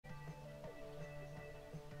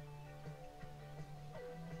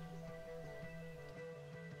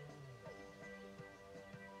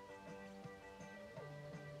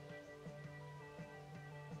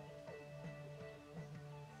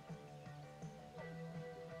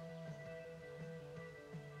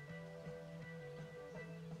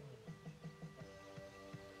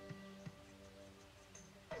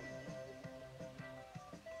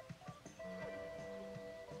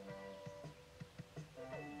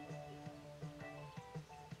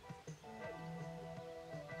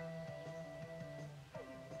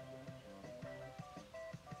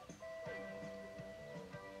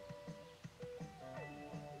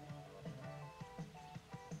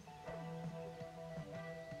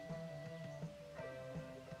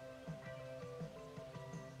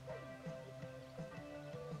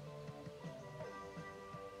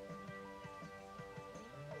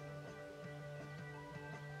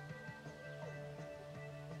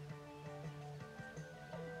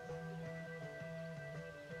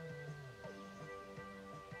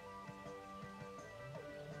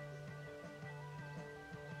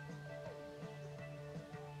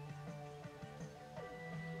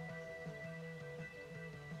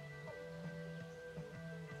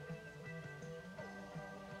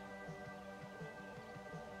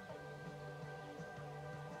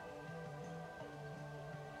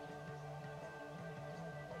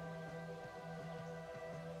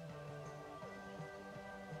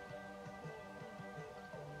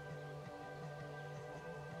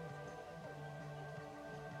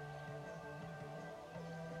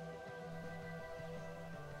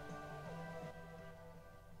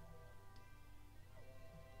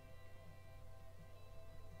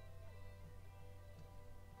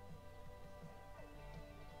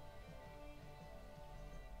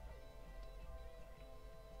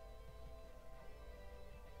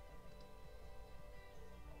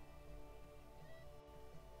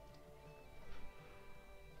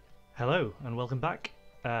Hello and welcome back.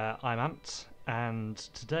 I'm Ant, and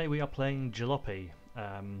today we are playing Jalopy,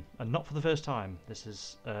 and not for the first time. This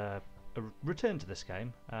is a return to this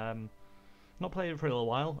game. Not played it for a little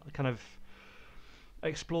while. I kind of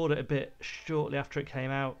explored it a bit shortly after it came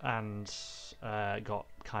out, and got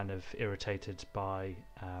kind of irritated by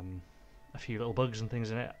a few little bugs and things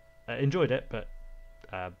in it. Enjoyed it, but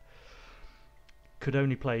could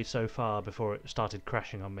only play so far before it started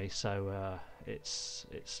crashing on me. So it's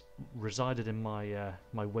resided in my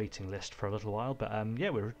my waiting list for a little while. But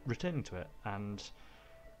yeah, we're returning to it, and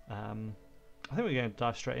I think we're going to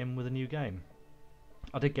dive straight in with a new game.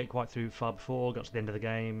 I did get quite far before, got to the end of the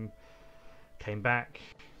game, came back,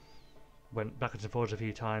 went backwards and forwards a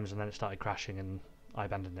few times, and then it started crashing, and I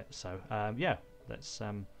abandoned it. So yeah, let's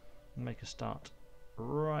make a start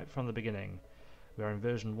right from the beginning. We are in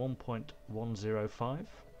version 1.105.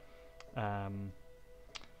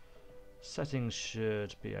 Settings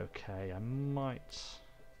should be okay. I might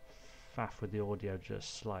faff with the audio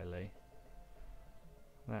just slightly.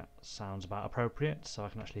 That sounds about appropriate, so I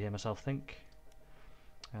can actually hear myself think.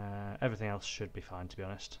 Everything else should be fine, to be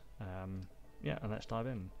honest. Yeah, and let's dive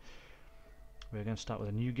in. We're going to start with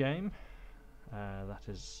a new game. That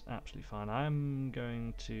is absolutely fine. I'm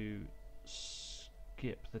going to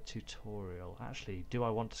skip the tutorial. Actually, do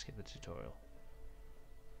I want to skip the tutorial?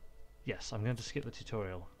 Yes, I'm going to skip the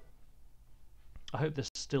tutorial. I hope this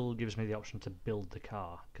still gives me the option to build the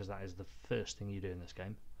car, because that is the first thing you do in this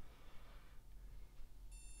game.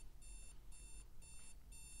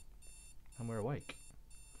 And we're awake.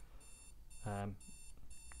 Can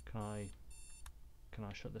I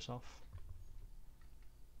shut this off?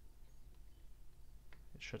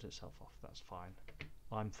 It shut itself off. That's fine.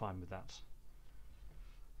 I'm fine with that.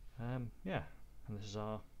 Yeah, and this is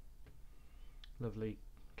our lovely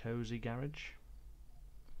cozy garage.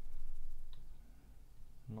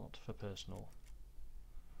 Not for personal.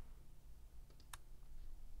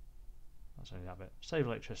 That's only that bit. Save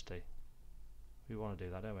electricity. We want to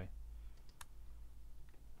do that, don't we?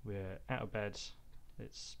 We're out of bed.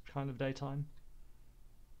 It's kind of daytime.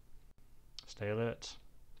 Stay alert.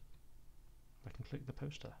 I can click the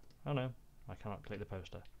poster. Oh no, I cannot click the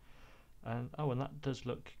poster. And oh, and that does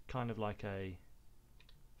look kind of like a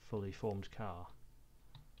fully formed car.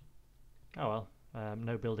 Oh well,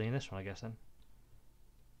 no building in this one, I guess then.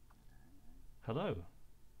 Hello,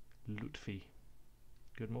 Lutfi.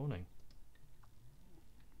 Good morning.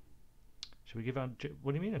 Should we give our...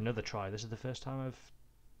 What do you mean another try? This is the first time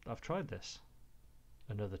I've tried this.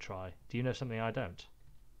 Another try. Do you know something I don't?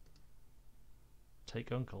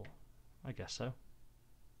 Take Uncle. I guess so.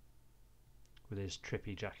 With his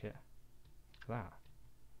trippy jacket. Look at that.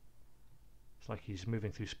 It's like he's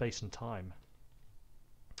moving through space and time.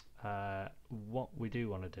 What we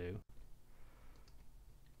do want to do...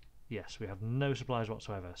 Yes, we have no supplies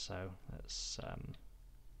whatsoever, so let's...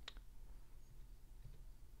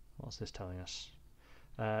 what's this telling us?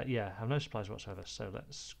 Yeah, have no supplies whatsoever, so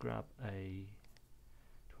let's grab a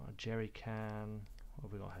jerry can. What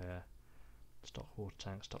have we got here? Stock water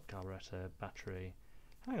tank, stock carburetor, battery.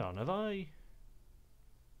 Hang on,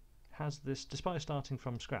 has this, despite starting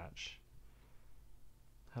from scratch,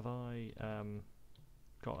 have I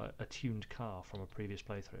got a tuned car from a previous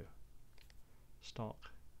playthrough? Stock.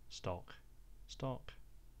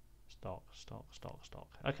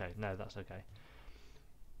 Okay, no, that's okay.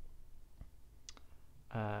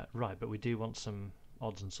 Right, but we do want some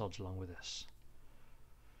odds and sods along with this.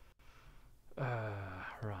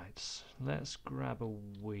 Right, let's grab a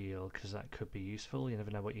wheel, because that could be useful. You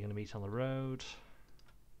never know what you're going to meet on the road.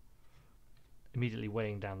 Immediately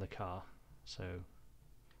weighing down the car, so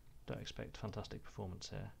don't expect fantastic performance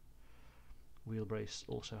here. Wheel brace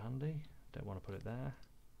also handy. Don't want to put it there.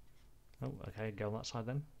 Oh, okay, go on that side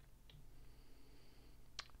then.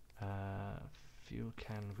 Fuel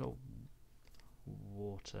can, we've got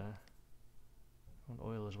water. I want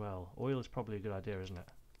oil as well. Oil is probably a good idea, isn't it?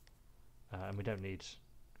 And we don't need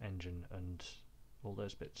engine and all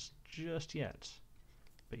those bits just yet.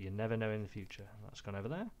 But you never know in the future. That's gone over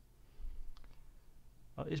there.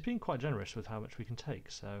 It's been quite generous with how much we can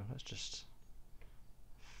take, so let's just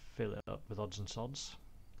fill it up with odds and sods.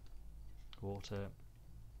 Water.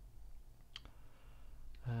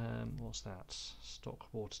 What's that?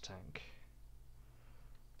 Stock water tank.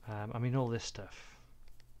 I mean, all this stuff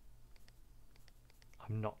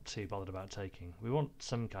I'm not too bothered about taking. We want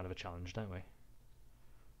some kind of a challenge, don't we?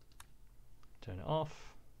 Turn it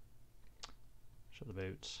off. Shut the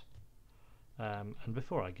boots. And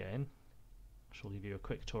before I get in, I shall give you a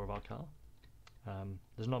quick tour of our car.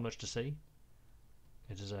 There's not much to see.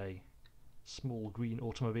 It is a small green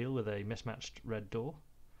automobile with a mismatched red door.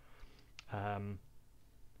 And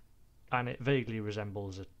it vaguely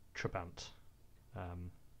resembles a Trabant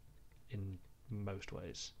in most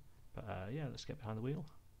ways. But yeah, let's get behind the wheel.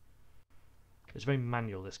 It's very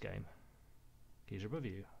manual, this game. Keys are above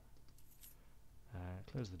you.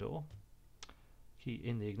 Close the door. Key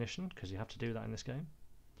in the ignition, because you have to do that in this game.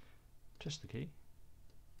 Twist the key.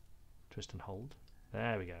 Twist and hold.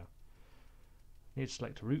 There we go. Need to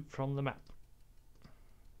select a route from the map.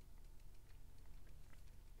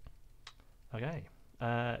 Okay.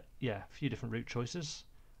 Yeah, a few different route choices.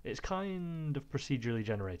 It's kind of procedurally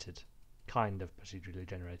generated.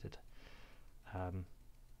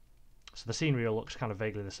 So the scenery all looks kind of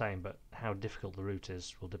vaguely the same, but how difficult the route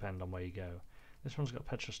is will depend on where you go. This one's got a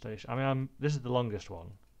petrol station. I mean, this is the longest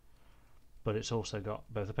one, but it's also got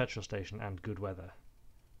both a petrol station and good weather.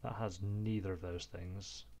 That has neither of those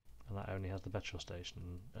things, and that only has the petrol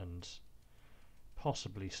station and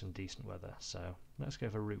possibly some decent weather. So let's go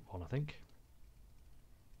for route 1, I think.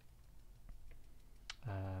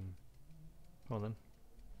 Come on then.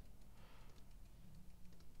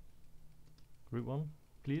 Route 1,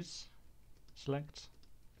 please. Select.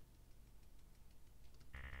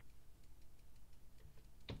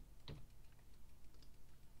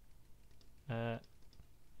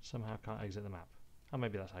 Somehow can't exit the map. Oh,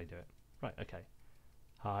 maybe that's how you do it. Right, okay.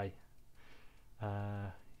 Hi.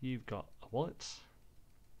 You've got a wallet.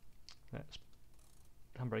 Let's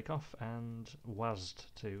handbrake off and WASD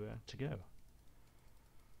to go.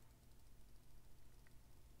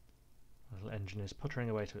 The little engine is puttering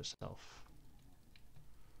away to itself.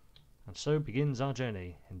 And so begins our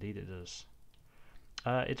journey. Indeed it does.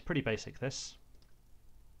 It's pretty basic, this.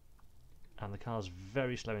 And the car's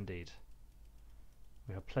very slow indeed.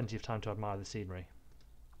 We have plenty of time to admire the scenery.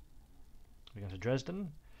 We're going to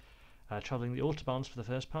Dresden. Travelling the autobahns for the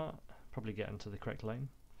first part. Probably get into the correct lane.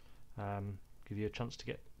 Give you a chance to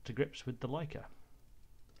get to grips with the Leica.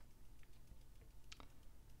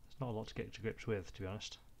 There's not a lot to get to grips with, to be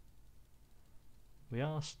honest. We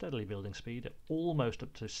are steadily building speed, almost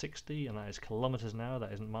up to 60, and that is kilometres an hour,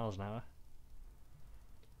 that isn't miles an hour.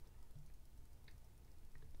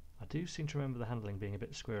 I do seem to remember the handling being a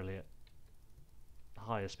bit squirrely at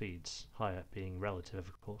higher speeds, higher being relative,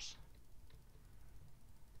 of course.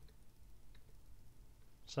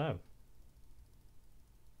 So,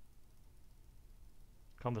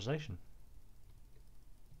 conversation.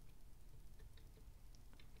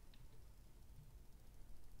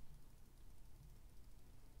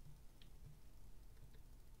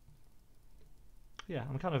 Yeah,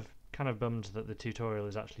 I'm kind of bummed that the tutorial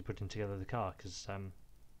is actually putting together the car, because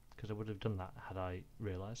I would have done that had I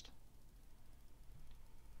realised.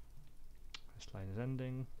 This lane is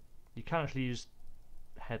ending. You can actually use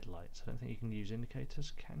headlights. I don't think you can use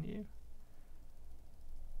indicators, can you?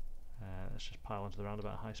 Let's just pile onto the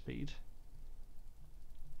roundabout at high speed.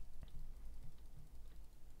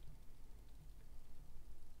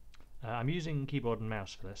 I'm using keyboard and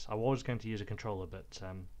mouse for this. I was going to use a controller, but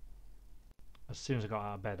as soon as I got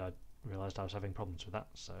out of bed I realised I was having problems with that,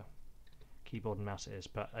 so keyboard and mouse it is.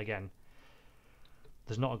 But again,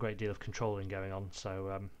 there's not a great deal of controlling going on,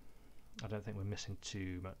 so I don't think we're missing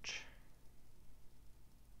too much.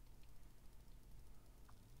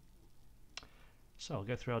 So I'll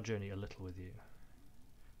go through our journey a little with you.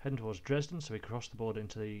 Heading towards Dresden, so we cross the border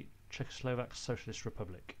into the Czechoslovak Socialist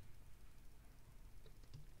Republic.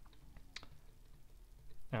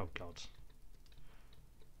 Oh God.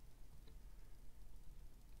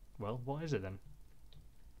 Well, what is it then?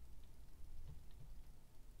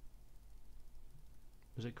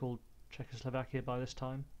 Was it called Czechoslovakia by this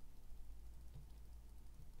time?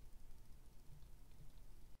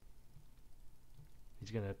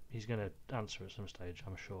 He's gonna answer at some stage,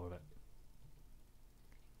 I'm sure of it.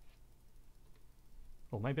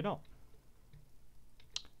 Or maybe not.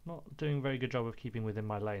 Not doing a very good job of keeping within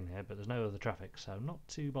my lane here, but there's no other traffic, so I'm not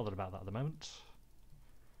too bothered about that at the moment.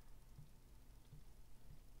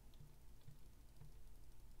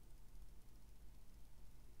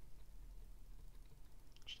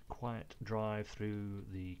 Just a quiet drive through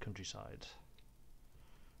the countryside.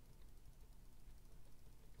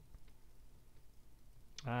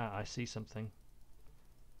 Ah, I see something.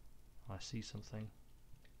 I see something.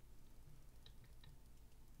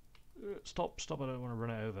 Stop, I don't want to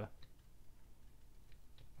run it over.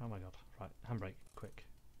 Oh my God, right, handbrake, quick.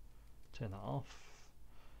 Turn that off.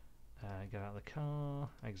 Get out of the car,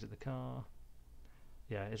 exit the car.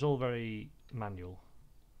 Yeah, it's all very manual.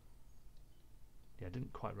 Yeah, I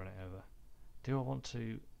didn't quite run it over. Do I want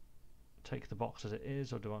to take the box as it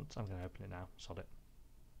is, or do I want... I'm going to open it now, sod it.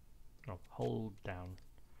 Oh, hold down.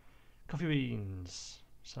 Coffee beans,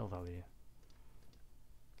 sell value.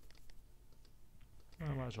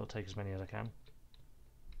 I might as well take as many as I can.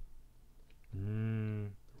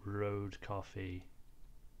 Road coffee.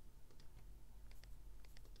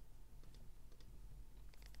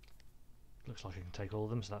 Looks like I can take all of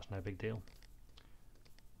them, so that's no big deal.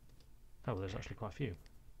 Oh, well, there's actually quite a few.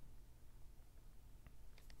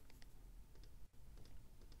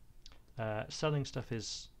 Selling stuff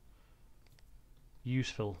is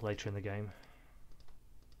useful later in the game.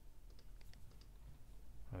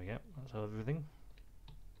 There we go, that's everything.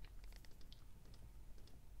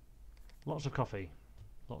 Lots of coffee,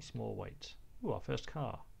 lots more weight. Ooh, our first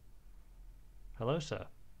car. Hello, sir.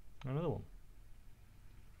 Another one.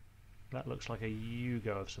 That looks like a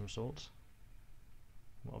Yugo of some sort.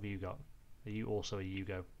 What have you got? Are you also a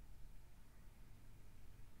Yugo?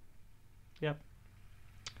 Yep.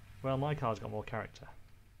 Well, my car's got more character.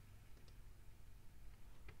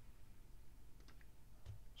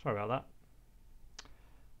 Sorry about that.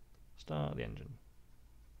 Start the engine.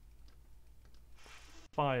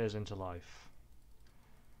 Fires into life.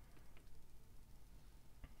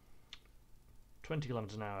 20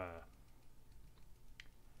 kilometers an hour.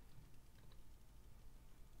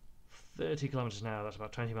 30 kilometers an hour, that's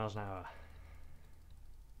about 20 miles an hour.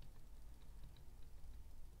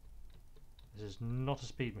 This is not a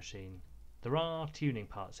speed machine. There are tuning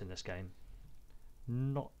parts in this game.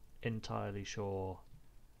 Not entirely sure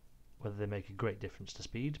whether they make a great difference to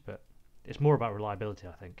speed, but it's more about reliability,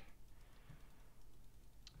 I think.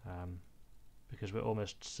 Because we're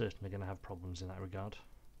almost certainly going to have problems in that regard.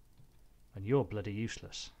 And you're bloody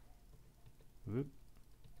useless. Whoop.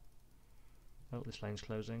 Oh, this lane's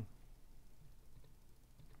closing.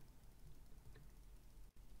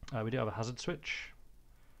 We do have a hazard switch.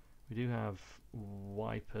 We do have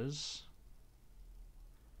wipers.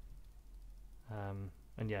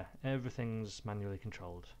 And yeah, everything's manually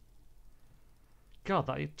controlled. God,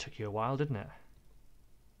 that took you a while, didn't it?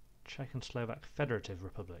 Czech and Slovak Federative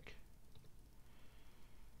Republic.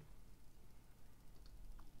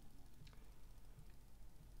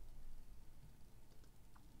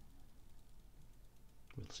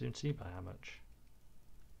 We'll soon see by how much.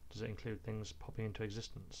 Does it include things popping into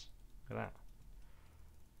existence? Look at that.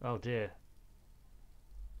 Oh dear.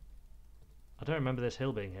 I don't remember this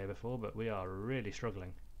hill being here before, but we are really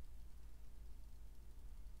struggling.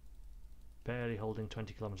 Barely holding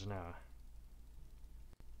 20 kilometers an hour.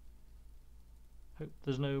 Hope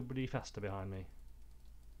there's nobody faster behind me.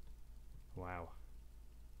 Wow.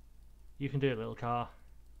 You can do it, little car.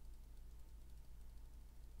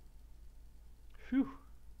 Phew.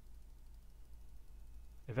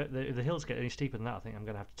 If the hills get any steeper than that, I think I'm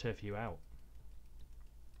going to have to turf you out.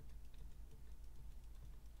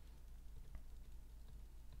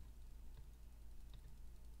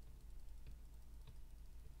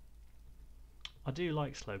 I do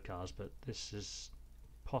like slow cars, but this is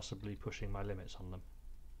possibly pushing my limits on them.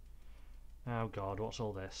 Oh god, what's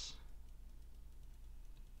all this?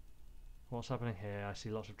 What's happening here? I see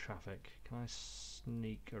lots of traffic. Can I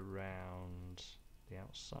sneak around the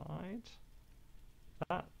outside?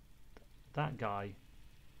 That guy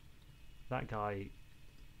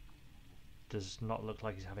does not look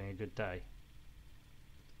like he's having a good day.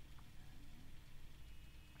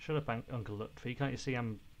 Shut up, Uncle Lutfi. Can't you see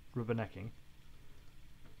I'm rubbernecking?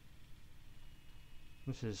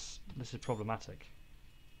 This is problematic.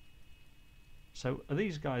 So are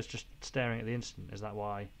these guys just staring at the instant? Is that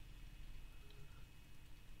why?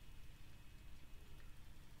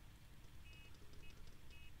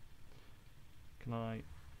 Can I?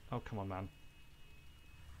 Oh, come on, man.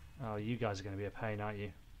 Oh, you guys are going to be a pain, aren't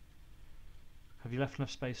you? Have you left enough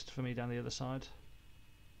space for me down the other side?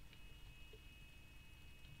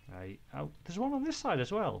 Right. Oh, there's one on this side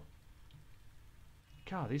as well.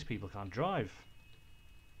 God, these people can't drive.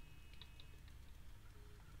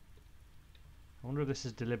 I wonder if this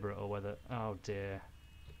is deliberate or whether... Oh dear.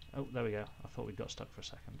 Oh, there we go. I thought we'd got stuck for a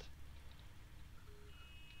second.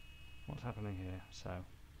 What's happening here? So...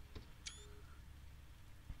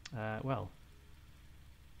 well...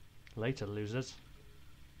 Later, losers.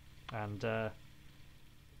 And,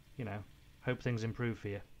 you know, hope things improve for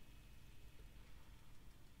you.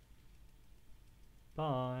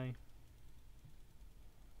 Bye!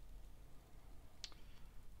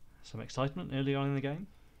 Some excitement early on in the game.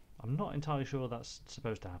 I'm not entirely sure that's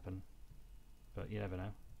supposed to happen, but you never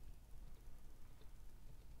know.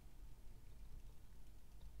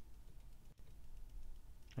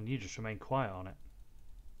 And you just remain quiet on it.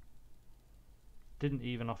 Didn't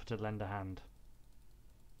even offer to lend a hand.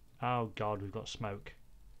 Oh god, we've got smoke.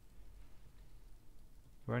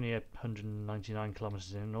 We're only 199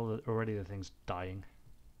 kilometers in and already the thing's dying.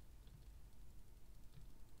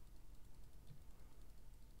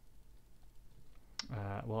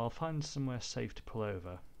 Well, I'll find somewhere safe to pull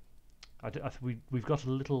over. We've got a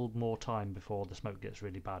little more time before the smoke gets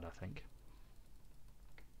really bad, I think.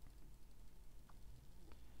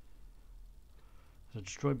 So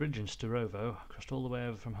destroy bridge in Starovo, crossed all the way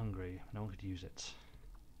over from Hungary. No one could use it.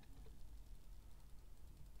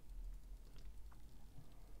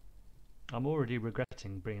 I'm already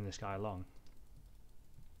regretting bringing this guy along.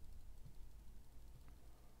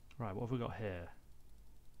 Right, what have we got here?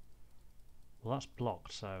 Well, that's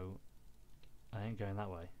blocked, so I ain't going that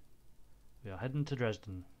way. We are heading to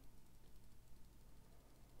Dresden.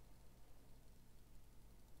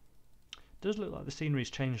 Does look like the scenery's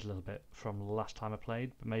changed a little bit from the last time I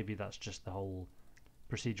played, but maybe that's just the whole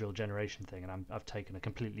procedural generation thing, and I've taken a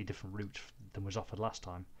completely different route than was offered last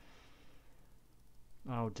time.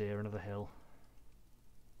 Oh dear, another hill.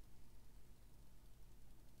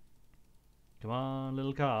 Come on,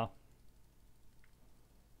 little car.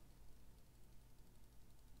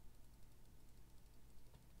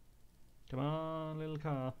 Come on, little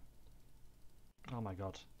car. Oh my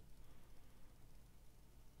god.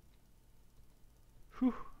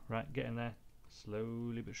 Whew. Right, get in there.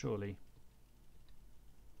 Slowly but surely.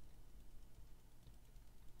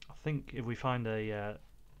 I think if we find a...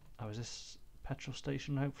 oh, is this petrol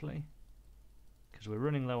station, hopefully? Because we're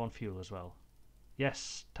running low on fuel as well.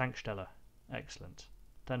 Yes, Tankstelle. Excellent.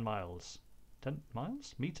 10 miles. 10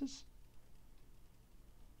 miles? Meters?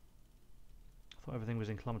 I thought everything was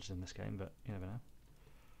in kilometres in this game, but you never know.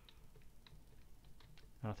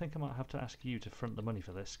 And I think I might have to ask you to front the money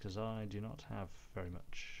for this, because I do not have very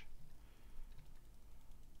much.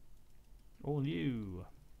 All new.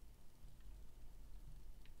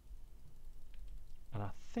 And I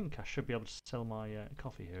think I should be able to sell my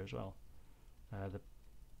coffee here as well. The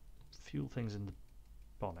fuel thing's in the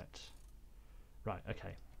bonnet. Right,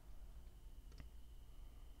 okay.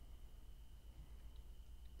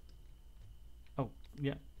 Oh,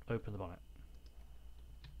 yeah, open the bonnet.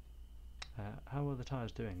 How are the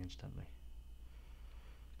tyres doing instantly?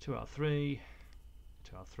 2 out of 3.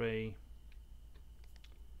 2 out of 3.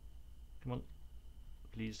 Come on,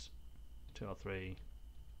 please. 2 out of 3.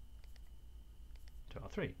 2 out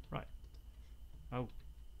of 3. Right. Oh,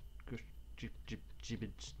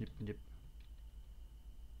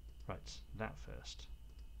 right, that first.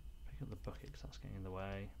 Pick up the bucket because that's getting in the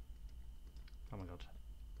way. Oh my god.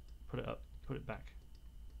 Put it up. Put it back.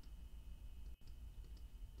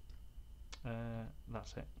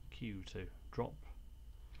 That's it. Q2. Drop.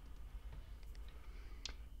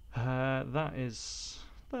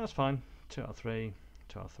 That's fine. 2 out of 3.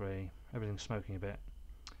 2 out of 3. Everything's smoking a bit.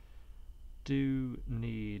 Do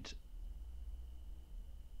need...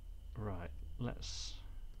 right, let's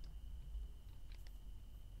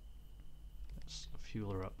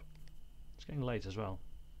fuel her up. It's getting late as well.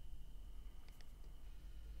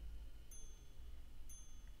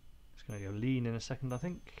 It's going to go lean in a second, I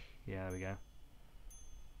think. Yeah, there we go.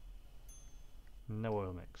 No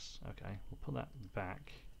oil mix. Okay, we'll put that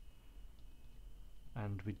back.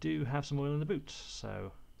 And we do have some oil in the boot,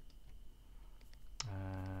 so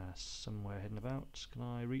somewhere hidden about. Can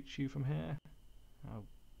I reach you from here? Oh,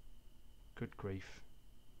 good grief.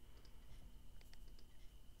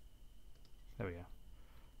 There we go.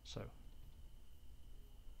 So,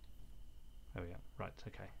 there we go. Right,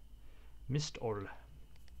 okay. Mist oil.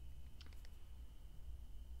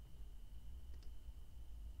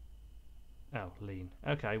 Oh, lean.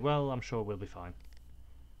 Okay, well, I'm sure we'll be fine.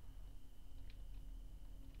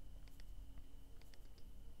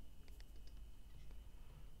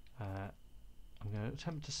 I'm going to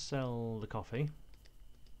attempt to sell the coffee.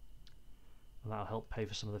 And that'll help pay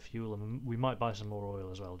for some of the fuel, and we might buy some more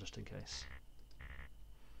oil as well, just in case.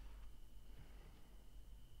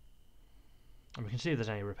 And we can see if there's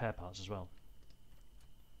any repair parts as well.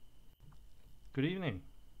 Good evening.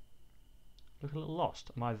 Look a little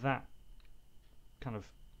lost. Am I that kind of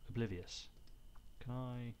oblivious? Can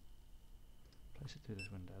I place it through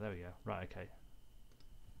this window? There we go. Right, okay.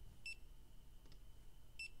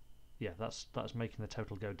 Yeah, that's making the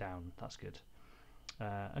total go down. That's good.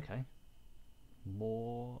 Okay.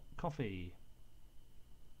 More coffee.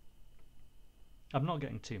 I'm not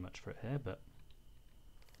getting too much for it here, but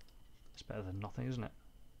it's better than nothing, isn't it?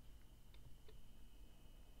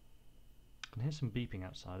 I can hear some beeping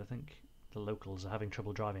outside. I think the locals are having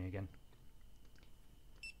trouble driving again.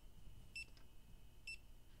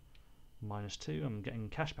 -2. I'm getting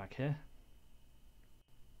cash back here.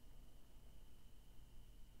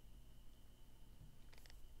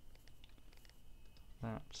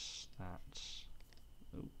 That's I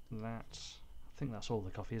think that's all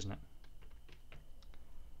the coffee, isn't it?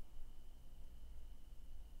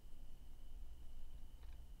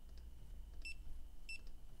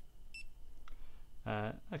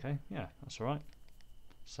 okay, yeah, that's alright.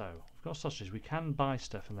 So, we've got sausages. We can buy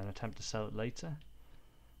stuff and then attempt to sell it later,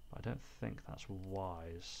 but I don't think that's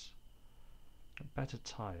wise. Better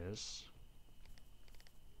tyres.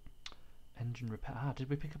 Engine repair. Ah, did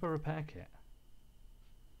we pick up a repair kit?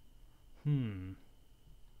 I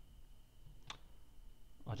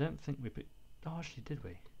don't think we picked... Oh, actually, did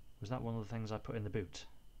we? Was that one of the things I put in the boot?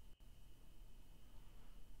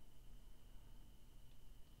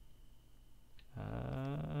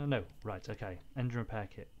 No. Right, okay. Engine repair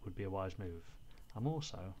kit would be a wise move. I'm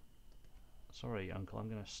also... Sorry, uncle, I'm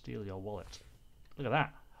going to steal your wallet. Look at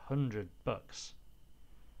that! $100.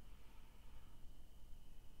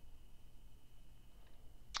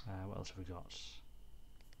 What else have we got?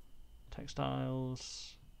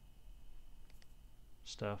 Textiles,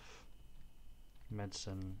 stuff,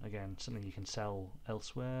 medicine, again something you can sell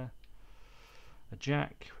elsewhere. A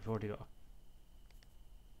jack, we've already got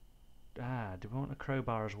do we want a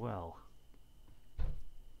crowbar as well?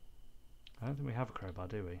 I don't think we have a crowbar,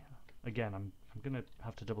 do we? Again, I'm gonna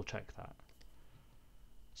have to double check that.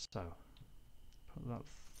 So, put that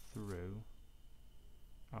through.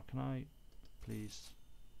 Oh, can I please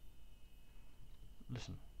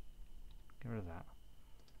listen? Get rid of that.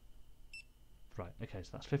 Right, okay, so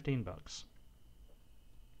that's $15.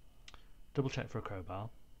 Double check for a crowbar.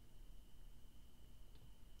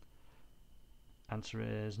 Answer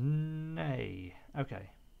is nay. Okay.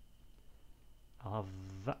 I'll have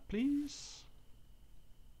that, please.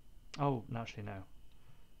 Oh, no, actually, no.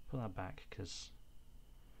 Put that back, because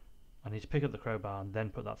I need to pick up the crowbar and then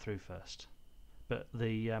put that through first. But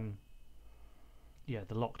the, yeah,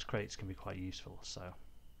 the locked crates can be quite useful, so.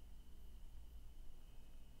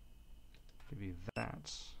 Give you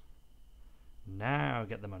that. Now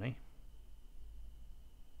get the money.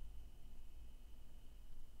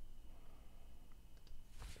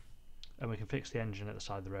 And we can fix the engine at the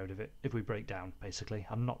side of the road if we break down, basically.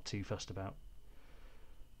 I'm not too fussed about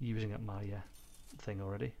using up my thing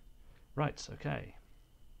already. Right, okay.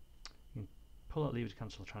 You can pull out lever to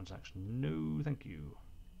cancel the transaction. No, thank you.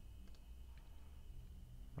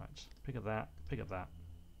 Right, pick up that, pick up that.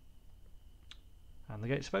 And the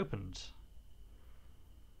gates have opened.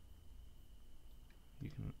 You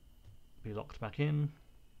can be locked back in.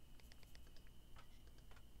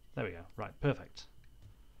 There we go. Right, perfect.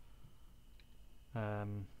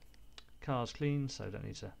 Car's clean, so don't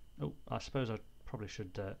need to... Oh, I suppose I probably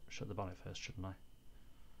should shut the bonnet first, shouldn't I?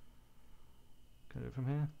 Can I do it from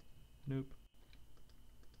here? Nope.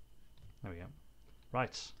 There we go.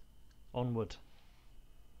 Right, onward.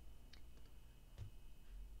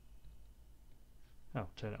 Oh,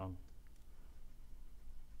 turn it on.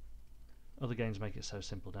 Other games make it so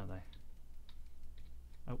simple, don't they?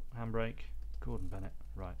 Oh, handbrake. Gordon Bennett.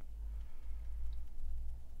 Right.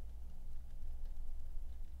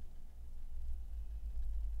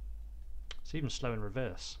 It's even slow in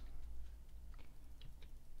reverse.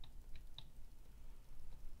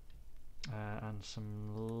 And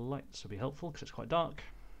some lights will be helpful because it's quite dark.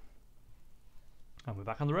 And we're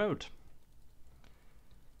back on the road.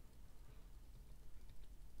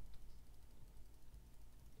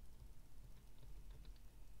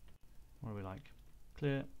 What are we like?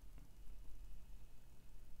 Clear.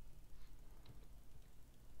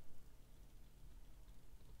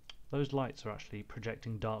 Those lights are actually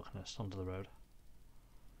projecting darkness onto the road.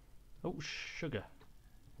 Oh, sugar.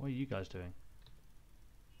 What are you guys doing?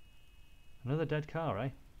 Another dead car, eh?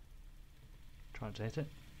 Trying to hit it.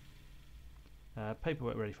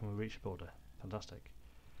 Paperwork ready for when we reach the border. Fantastic.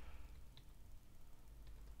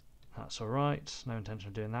 That's alright. No intention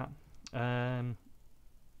of doing that.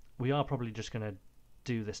 We are probably just going to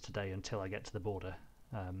do this today until I get to the border.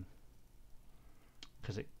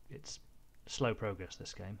 Because it's slow progress,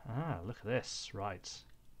 this game. Ah, look at this. Right.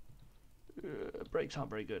 Brakes aren't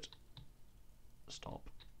very good. Stop.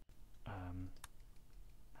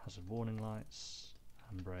 Hazard warning lights.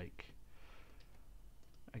 Handbrake.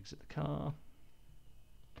 Exit the car.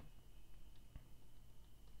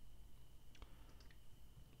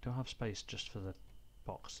 Do I have space just for the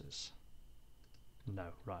boxes? No.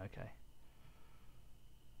 Right, okay.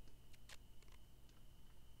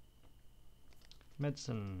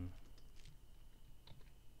 Medicine.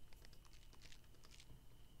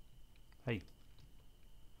 Hey.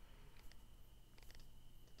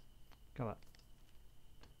 Got that.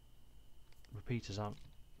 Repeaters aren't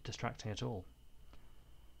distracting at all.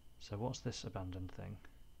 So what's this abandoned thing?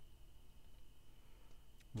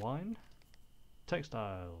 Wine?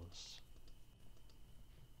 Textiles.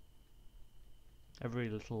 Every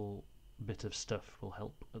little bit of stuff will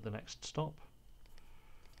help at the next stop.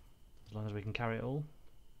 As long as we can carry it all,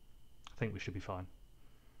 I think we should be fine.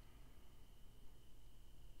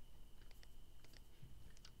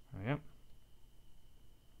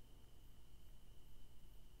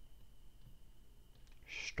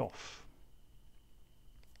 stuff.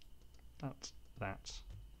 That's that.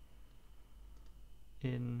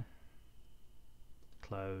 In,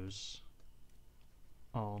 close,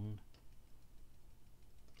 on,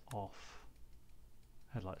 off.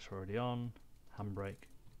 Headlights are already on. Handbrake,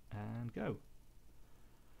 and go.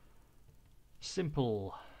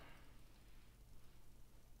 Simple.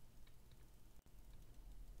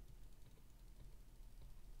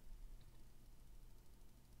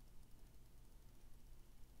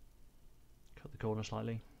 Cut the corner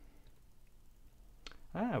slightly.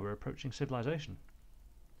 Ah, we're approaching civilization.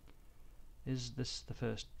 Is this the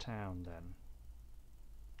first town then?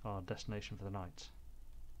 Our destination for the night.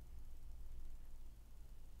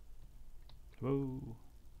 Whoa,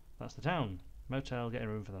 that's the town. Motel, getting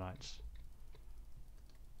room for the night.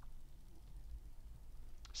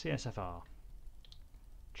 CSFR.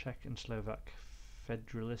 Czech and Slovak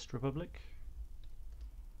Federalist Republic.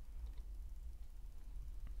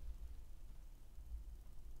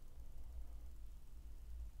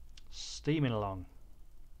 Steaming along.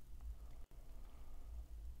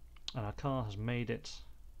 And our car has made it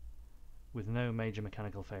with no major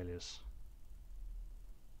mechanical failures.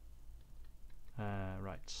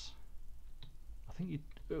 Right. I think you...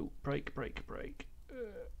 Oh, brake.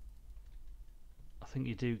 I think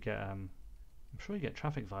you do get... I'm sure you get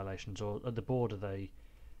traffic violations, or at the border they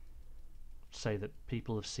say that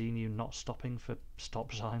people have seen you not stopping for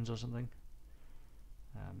stop signs or something.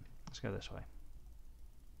 Let's go this way.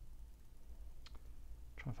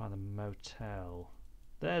 Try and find the motel.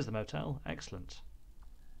 There's the motel. Excellent.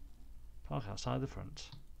 Park outside the front.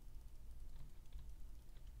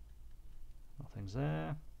 Nothing's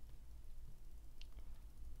there.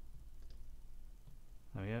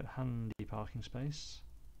 There we go. Handy parking space.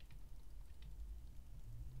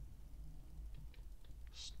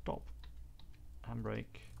 Stop.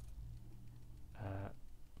 Handbrake.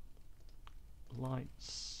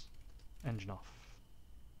 Lights. Engine off.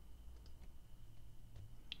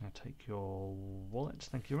 Now take your wallet.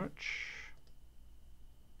 Thank you very much.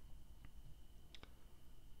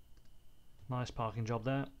 Nice parking job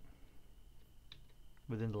there.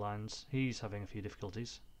 Within the lines. He's having a few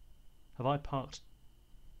difficulties. Have I parked?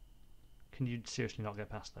 Can you seriously not get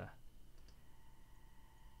past there?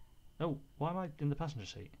 Oh, why am I in the passenger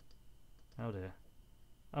seat? Oh dear.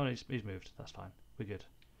 Oh, he's moved. That's fine. We're good.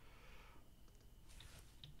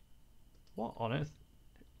 What on earth?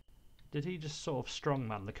 Did he just sort of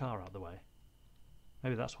strongman the car out of the way?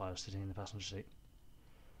 Maybe that's why I was sitting in the passenger seat.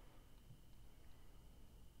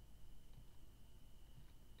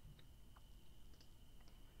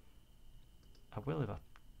 I will if I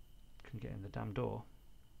can get in the damn door.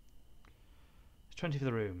 It's 20 for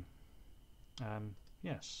the room.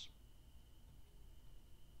 Yes.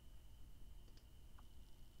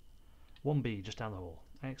 1B just down the hall.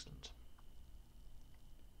 Excellent.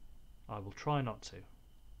 I will try not to,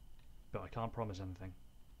 but I can't promise anything.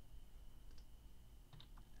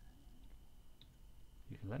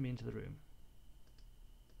 You can let me into the room.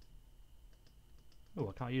 Oh,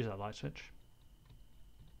 I can't use that light switch.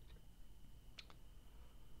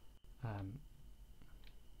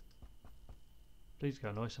 Please go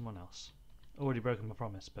annoy someone else. Already broken my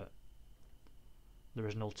promise, but there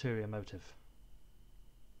is an ulterior motive.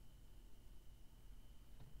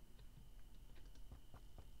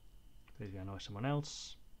 Please go annoy someone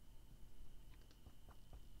else.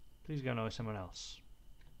 Please go annoy someone else.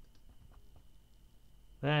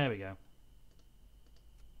 There we go.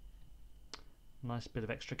 Nice bit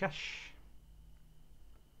of extra cash.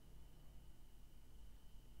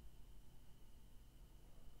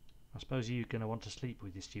 I suppose you're going to want to sleep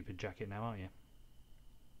with your stupid jacket now, aren't you?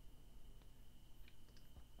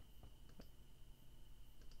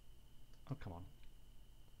 Oh, come on.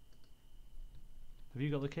 Have you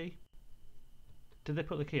got the key? Did they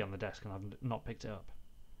put the key on the desk and I've not picked it up?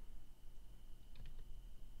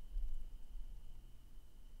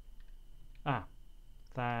 Ah,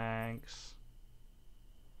 thanks.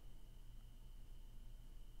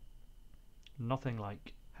 Nothing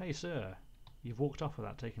like, hey sir, you've walked off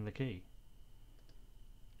without taking the key.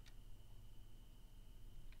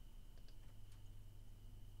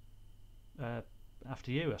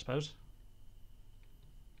 After you, I suppose.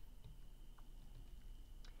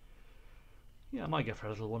 Yeah, I might go for a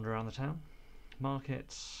little wander around the town.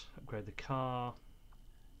 Markets, upgrade the car.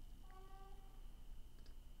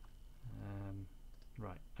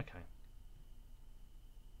 Right, okay.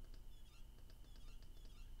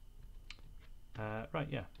 Right,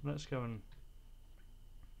 yeah, let's go and...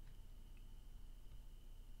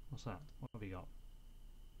 What's that? What have you got?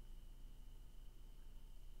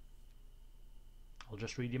 I'll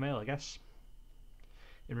just read your mail, I guess.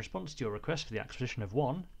 In response to your request for the acquisition of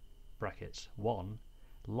one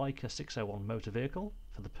Leica 601 motor vehicle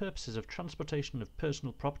for the purposes of transportation of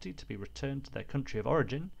personal property to be returned to their country of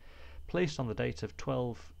origin, placed on the date of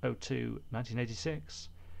 12/02/1986,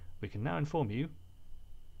 we can now inform you,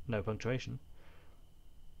 no punctuation.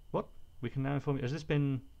 What? We can now inform you. Has this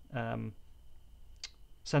been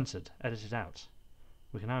censored, edited out?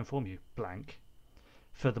 We can now inform you, blank.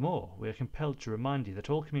 Furthermore, we are compelled to remind you that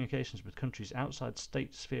all communications with countries outside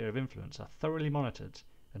state sphere of influence are thoroughly monitored,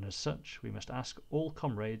 and as such, we must ask all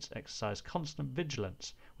comrades exercise constant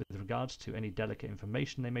vigilance with regards to any delicate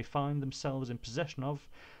information they may find themselves in possession of,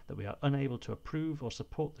 that we are unable to approve or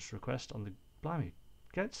support this request on the... Blimey,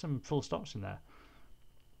 get some full stops in there.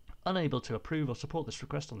 Unable to approve or support this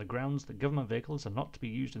request on the grounds that government vehicles are not to be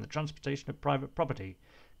used in the transportation of private property,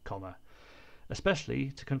 comma,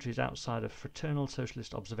 especially to countries outside of fraternal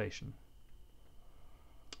socialist observation.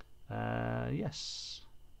 Yes.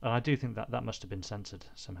 And I do think that that must have been censored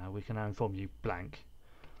somehow. We can now inform you, blank.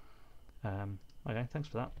 Okay, thanks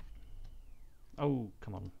for that. Oh,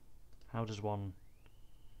 come on. How does one...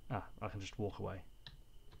 Ah, I can just walk away.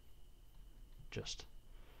 Just.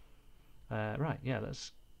 Right, yeah,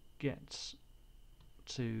 let's get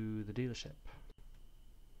to the dealership.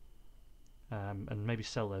 And maybe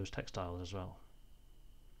sell those textiles as well,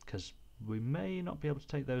 because we may not be able to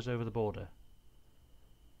take those over the border.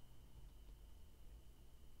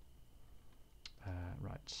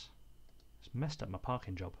 Right, it's messed up my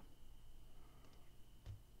parking job.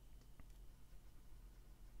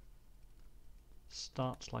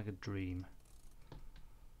 Starts like a dream.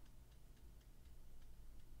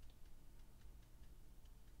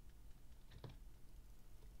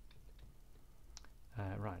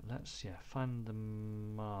 Right, let's find the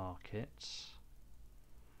market,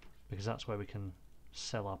 because that's where we can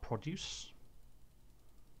sell our produce.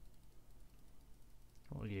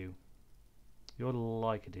 What are you? You're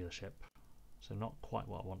like a dealership, so not quite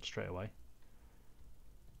what I want straight away.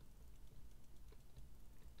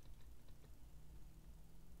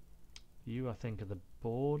 You, I think, are the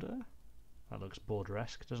border. That looks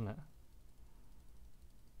border-esque, doesn't it?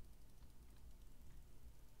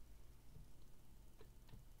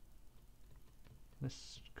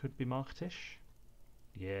 This could be marketish.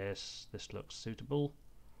 Yes, this looks suitable.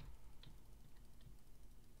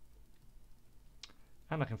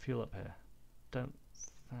 And I can fuel up here. Do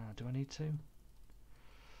I need to?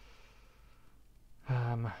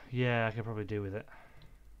 Yeah, I could probably do with it.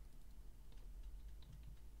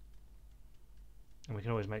 And we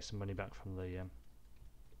can always make some money back from the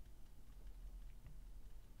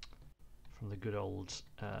good old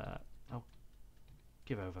oh,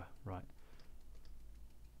 give over, right.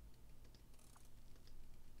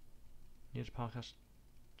 You to park us.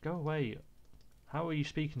 Go away. How are you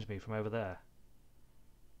speaking to me from over there?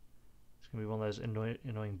 It's going to be one of those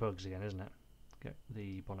annoying bugs again, isn't it? Get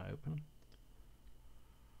the bonnet open.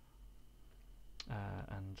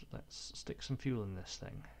 And let's stick some fuel in this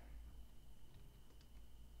thing.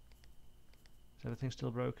 Is everything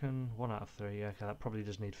still broken? 1 out of 3. Okay, that probably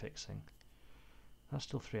does need fixing. That's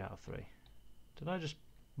still 3 out of 3. Did I just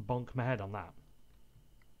bonk my head on that?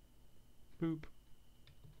 Boop.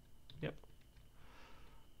 Yep.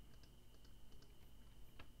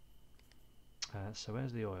 So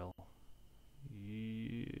where's the oil?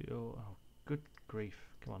 Oh, good grief.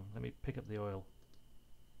 Come on, let me pick up the oil.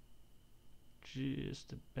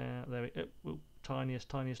 Just about there. Oh,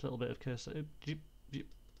 tiniest little bit of cursor.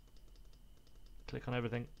 Click on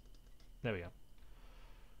everything. There we go.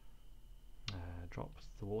 Drop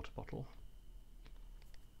the water bottle.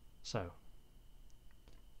 So,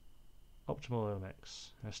 optimal oil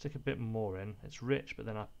mix. I'll stick a bit more in. It's rich, but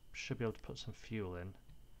then I should be able to put some fuel in.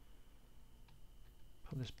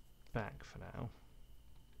 Put this back for now.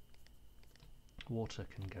 Water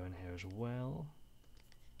can go in here as well.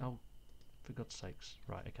 Oh, for God's sakes.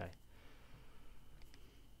 Right, okay.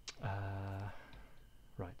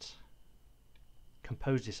 Right.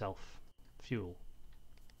 Compose yourself. Fuel.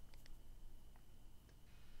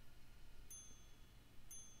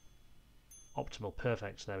 Optimal,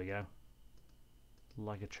 perfect, there we go.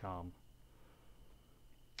 Like a charm.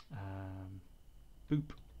 Boop. I'm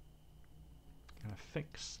going to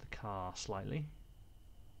fix the car slightly.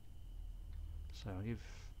 So I'll give...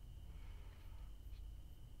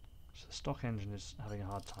 So the stock engine is having a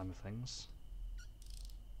hard time with things.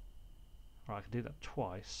 Right, I can do that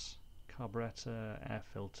twice. Carburetor, air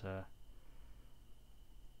filter,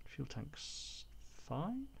 fuel tank's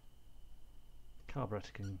fine.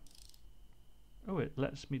 Carburetor can... Oh, it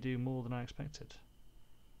lets me do more than I expected.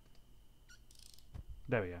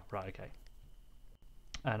 There we go, right, okay.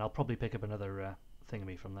 And I'll probably pick up another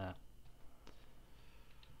thingamy from there.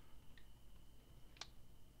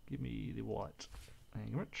 Give me the wallet. Thank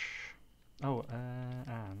you very much. Oh,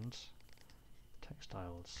 and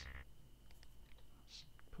textiles. Let's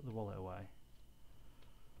put the wallet away.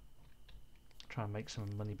 Try and make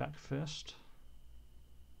some money back first.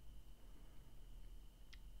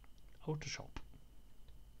 Auto shop.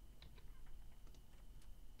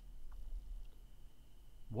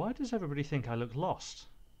 Why does everybody think I look lost?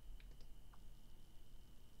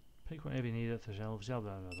 Pick whatever you need at the shelves. Blah,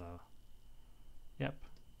 blah, blah, blah. Yep.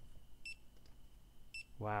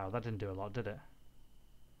 Wow, that didn't do a lot, did it?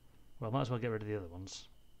 Well, might as well get rid of the other ones.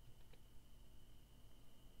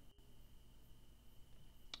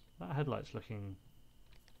 That headlight's looking...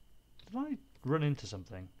 Did I run into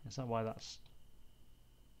something? Is that why that's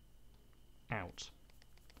out?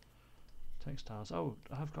 Textiles. Oh,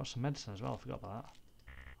 I've got some medicine as well. I forgot about that.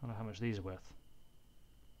 I don't know how much these are worth.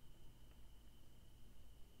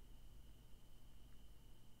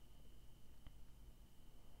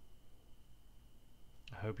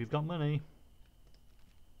 I hope you've got money.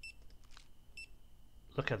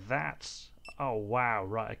 Look at that! Oh wow,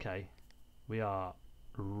 right, okay. We are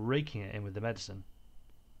raking it in with the medicine.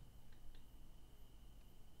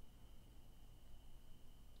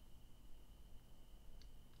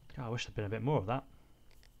 God, I wish there'd been a bit more of that.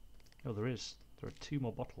 Oh, there is. There are 2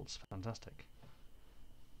 more bottles. Fantastic.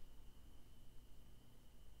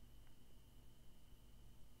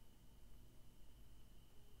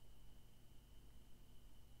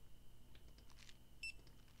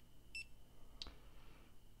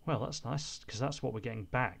 Well, that's nice, because that's what we're getting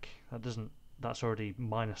back. That doesn't. That's already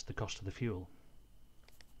minus the cost of the fuel.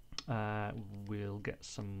 We'll get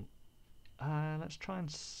some. Let's try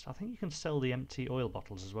and. I think you can sell the empty oil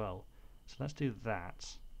bottles as well. So let's do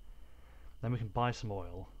that. Then we can buy some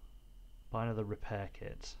oil. Buy another repair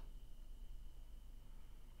kit.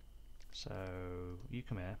 So you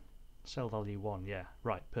come here. Sell value 1. Yeah,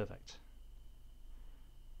 right. Perfect.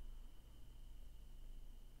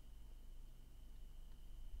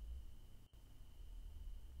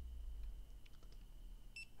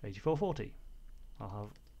 $84.40. I'll have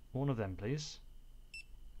one of them, please.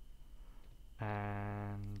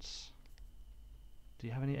 And do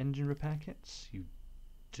you have any engine repair kits? You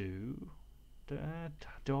do.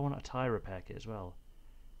 Do I want a tyre repair kit as well?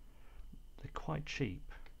 They're quite cheap.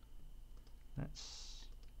 Let's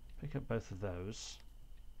pick up both of those.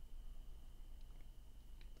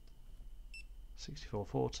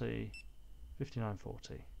 $64.40,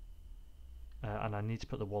 $59.40. And I need to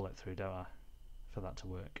put the wallet through, don't I, for that to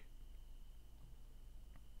work.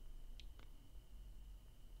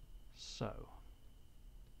 So,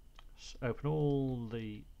 open all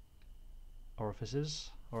the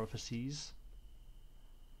orifices.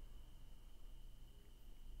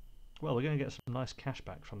 Well, we're going to get some nice cash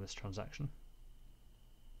back from this transaction.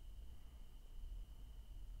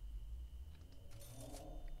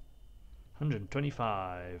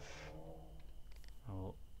 $125.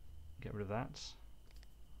 I'll get rid of that.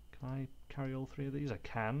 Can I carry all 3 of these? I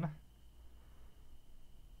can.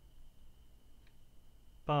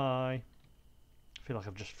 Bye. I feel like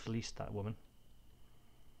I've just fleeced that woman.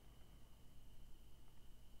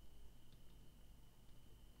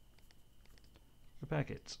 Repair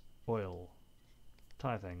kit. Oil.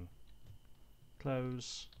 Tyre thing.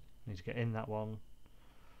 Close. Need to get in that one.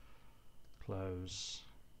 Close.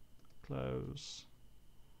 Close.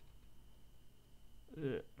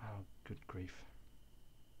 Oh, good grief.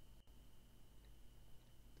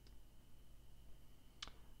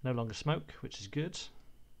 No longer smoke, which is good.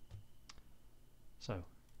 So,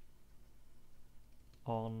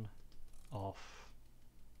 on, off,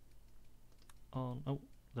 on. Oh,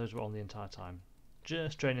 those were on the entire time.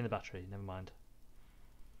 Just draining the battery, never mind.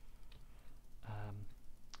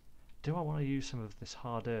 Do I want to use some of this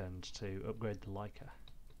hard-earned to upgrade the Leica?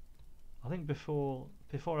 I think before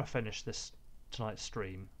I finish this tonight's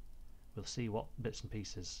stream, we'll see what bits and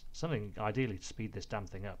pieces. Something ideally to speed this damn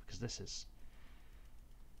thing up, because this is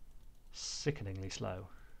sickeningly slow.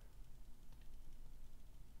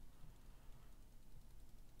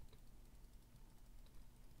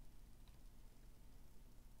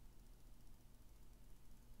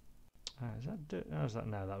 Is that dirt? Oh, is that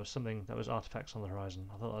no? That was something. That was artifacts on the horizon.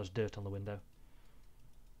 I thought that was dirt on the window.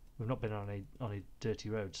 We've not been on any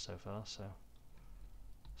dirty roads so far, so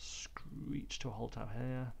screech to a halt out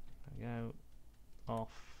here. There we go.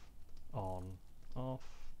 Off, on, off.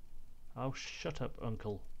 Oh, shut up,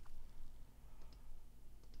 Uncle.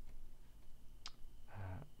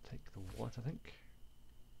 Take the wallet, I think.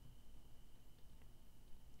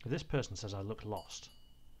 This person says I look lost.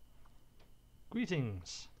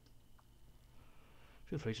 Greetings.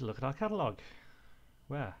 feel free to look at our catalogue.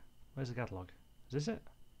 Where's the catalogue? Is this it?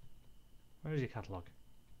 Where is your catalogue?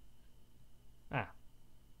 Ah,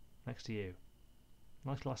 next to you.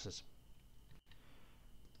 Nice glasses.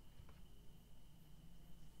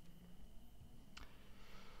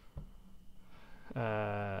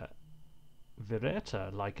 Vireta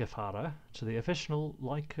Leica Fahrer to the official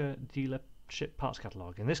Leica dealership parts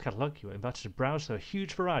catalogue. In this catalogue, you are invited to browse through a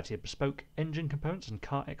huge variety of bespoke engine components and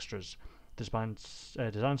car extras,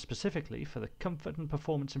 designed specifically for the comfort and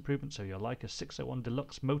performance improvements of your Leica 601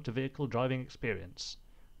 Deluxe motor vehicle driving experience.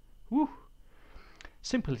 Woo!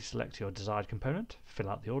 Simply select your desired component, fill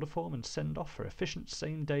out the order form, and send off for efficient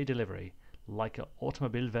same-day delivery. Leica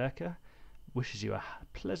Automobilwerke wishes you a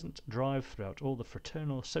pleasant drive throughout all the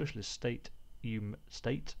fraternal socialist state you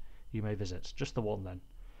may visit. Just the one then.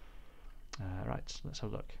 Right, let's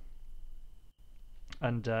have a look.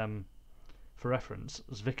 And for reference,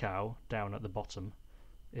 Zwickau down at the bottom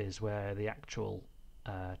is where the actual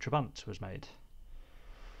Trabant was made.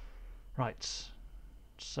 Right,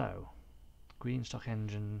 so green stock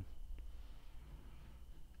engine.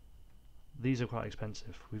 These are quite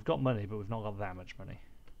expensive. We've got money, but we've not got that much money.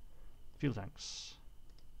 Fuel tanks.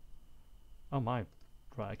 Oh my,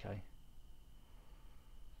 right, okay.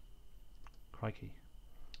 Crikey.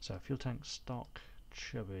 So fuel tank stock,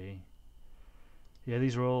 chubby. Yeah,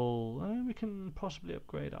 these are all. We can possibly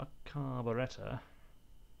upgrade our carburettor.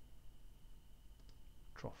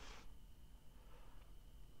 Trough.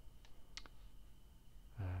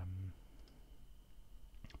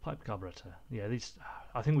 Pipe carburettor. Yeah, these.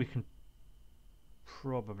 I think we can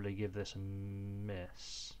probably give this a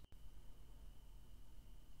miss.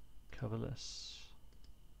 Coverless,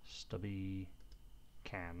 stubby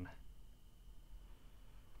can.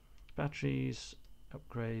 Batteries,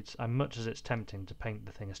 upgrades. And much as it's tempting to paint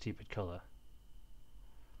the thing a stupid colour,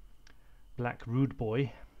 black rude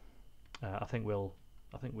boy. I think we'll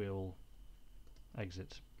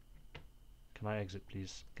exit. Can I exit,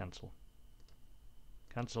 please? Cancel.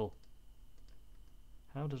 Cancel.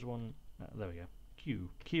 How does one? There we go. Q.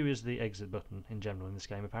 Q is the exit button in general in this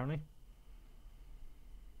game, apparently.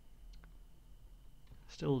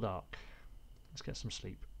 Still dark. Let's get some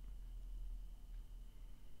sleep.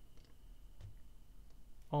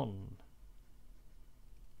 On.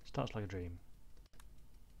 Starts like a dream.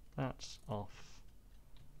 That's off.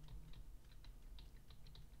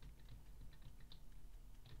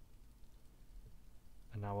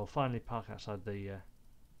 And now we'll finally park outside the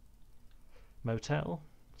motel,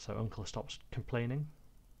 so Uncle stops complaining,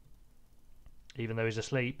 even though he's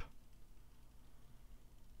asleep.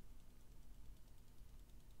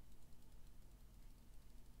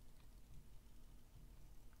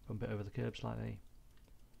 Bump it over the curb slightly.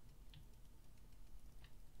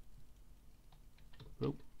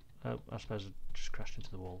 Oh, I suppose I just crashed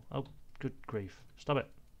into the wall. Oh, good grief. Stop it.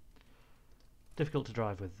 Difficult to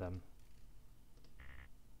drive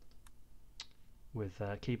with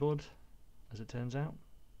keyboard, as it turns out.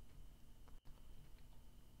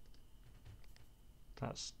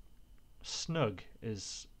 That's snug,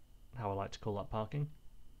 is how I like to call that parking.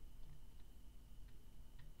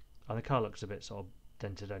 And the car looks a bit sort of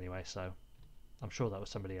dented anyway, so I'm sure that was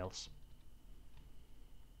somebody else.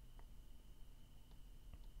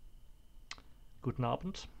 Guten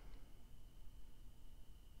Abend.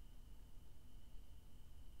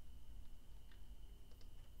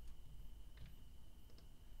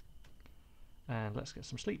 And let's get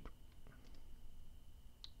some sleep.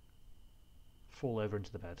 Fall over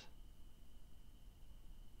into the bed.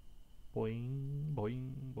 Boing,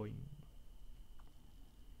 boing, boing.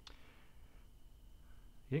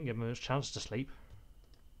 You didn't give him much chance to sleep.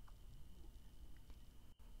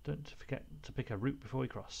 Don't forget to pick a route before we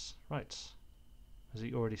cross. Right. Has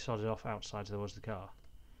he already started off outside towards the car?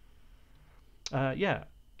 Yeah.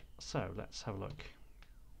 So let's have a look.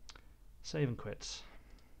 Save and quit.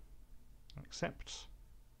 Accept.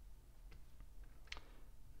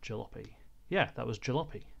 Jalopy. Yeah, that was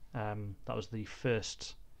Jalopy. That was the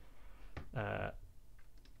first day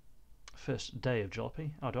of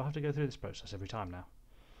Jalopy. Oh, do I have to go through this process every time now?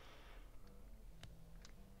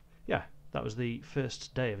 Yeah, that was the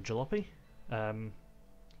first day of Jalopy, and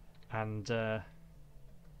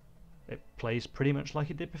it plays pretty much like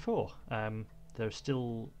it did before. There's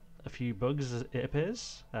still a few bugs, as it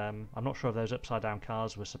appears. I'm not sure if those upside down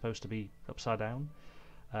cars were supposed to be upside down,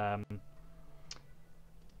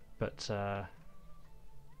 but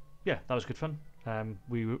yeah, that was good fun.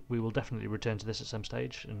 We will definitely return to this at some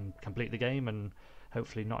stage and complete the game, and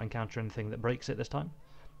hopefully not encounter anything that breaks it this time.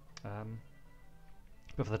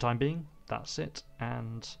 But for the time being, that's it,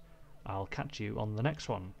 and I'll catch you on the next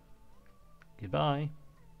one. Goodbye.